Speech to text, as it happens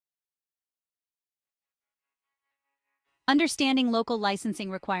Understanding local licensing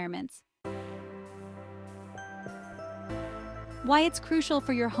requirements. Why it's crucial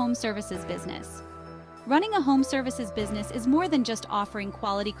for your home services business. Running a home services business is more than just offering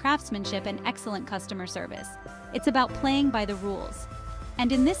quality craftsmanship and excellent customer service. It's about playing by the rules.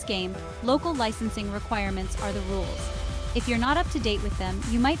 And in this game, local licensing requirements are the rules. If you're not up to date with them,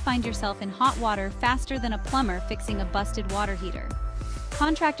 you might find yourself in hot water faster than a plumber fixing a busted water heater.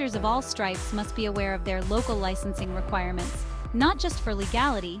 Contractors of all stripes must be aware of their local licensing requirements, not just for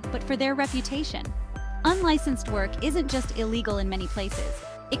legality, but for their reputation. Unlicensed work isn't just illegal in many places.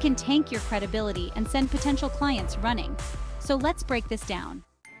 It can tank your credibility and send potential clients running. So let's break this down.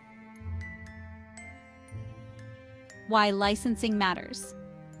 Why licensing matters.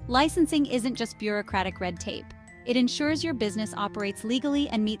 Licensing isn't just bureaucratic red tape. It ensures your business operates legally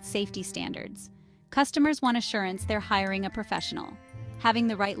and meets safety standards. Customers want assurance they're hiring a professional. Having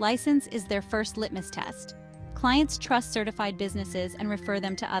the right license is their first litmus test. Clients trust certified businesses and refer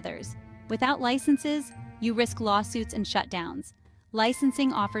them to others. Without licenses, you risk lawsuits and shutdowns.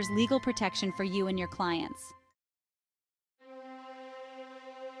 Licensing offers legal protection for you and your clients.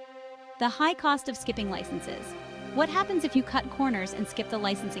 The high cost of skipping licenses. What happens if you cut corners and skip the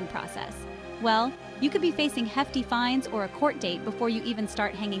licensing process? Well, you could be facing hefty fines or a court date before you even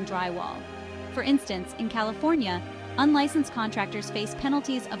start hanging drywall. For instance, in California, unlicensed contractors face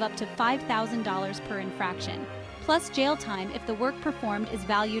penalties of up to $5,000 per infraction, plus jail time if the work performed is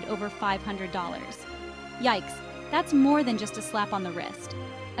valued over $500. Yikes, that's more than just a slap on the wrist.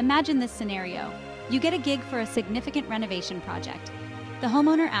 Imagine this scenario. You get a gig for a significant renovation project. The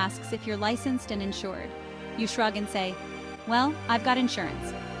homeowner asks if you're licensed and insured. You shrug and say, "Well, I've got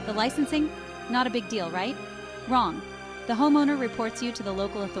insurance." The licensing? Not a big deal, right? Wrong. The homeowner reports you to the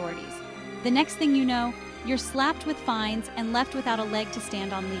local authorities. The next thing you know, you're slapped with fines and left without a leg to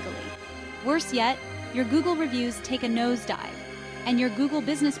stand on legally. Worse yet, your Google reviews take a nosedive, and your Google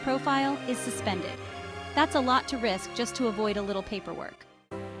business profile is suspended. That's a lot to risk just to avoid a little paperwork.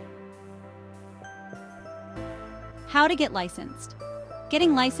 How to get licensed.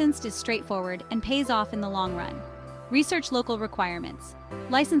 Getting licensed is straightforward and pays off in the long run. Research local requirements.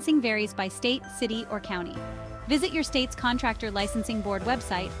 Licensing varies by state, city, or county. Visit your state's contractor licensing board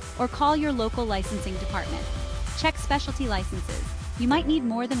website or call your local licensing department. Check specialty licenses. You might need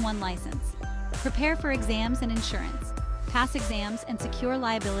more than one license. Prepare for exams and insurance. Pass exams and secure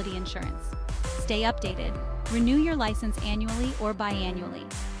liability insurance. Stay updated. Renew your license annually or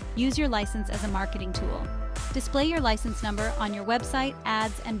biannually. Use your license as a marketing tool. Display your license number on your website,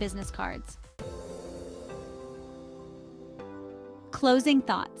 ads, and business cards. Closing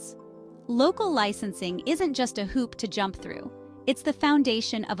thoughts. Local licensing isn't just a hoop to jump through. It's the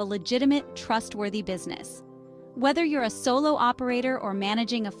foundation of a legitimate, trustworthy business. Whether you're a solo operator or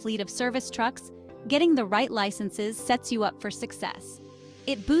managing a fleet of service trucks, getting the right licenses sets you up for success.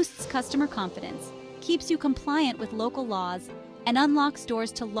 It boosts customer confidence, keeps you compliant with local laws, and unlocks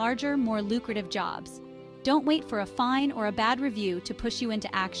doors to larger, more lucrative jobs. Don't wait for a fine or a bad review to push you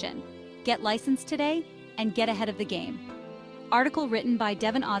into action. Get licensed today and get ahead of the game. Article written by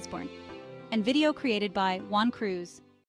Devon Osborne and video created by Juan Cruz.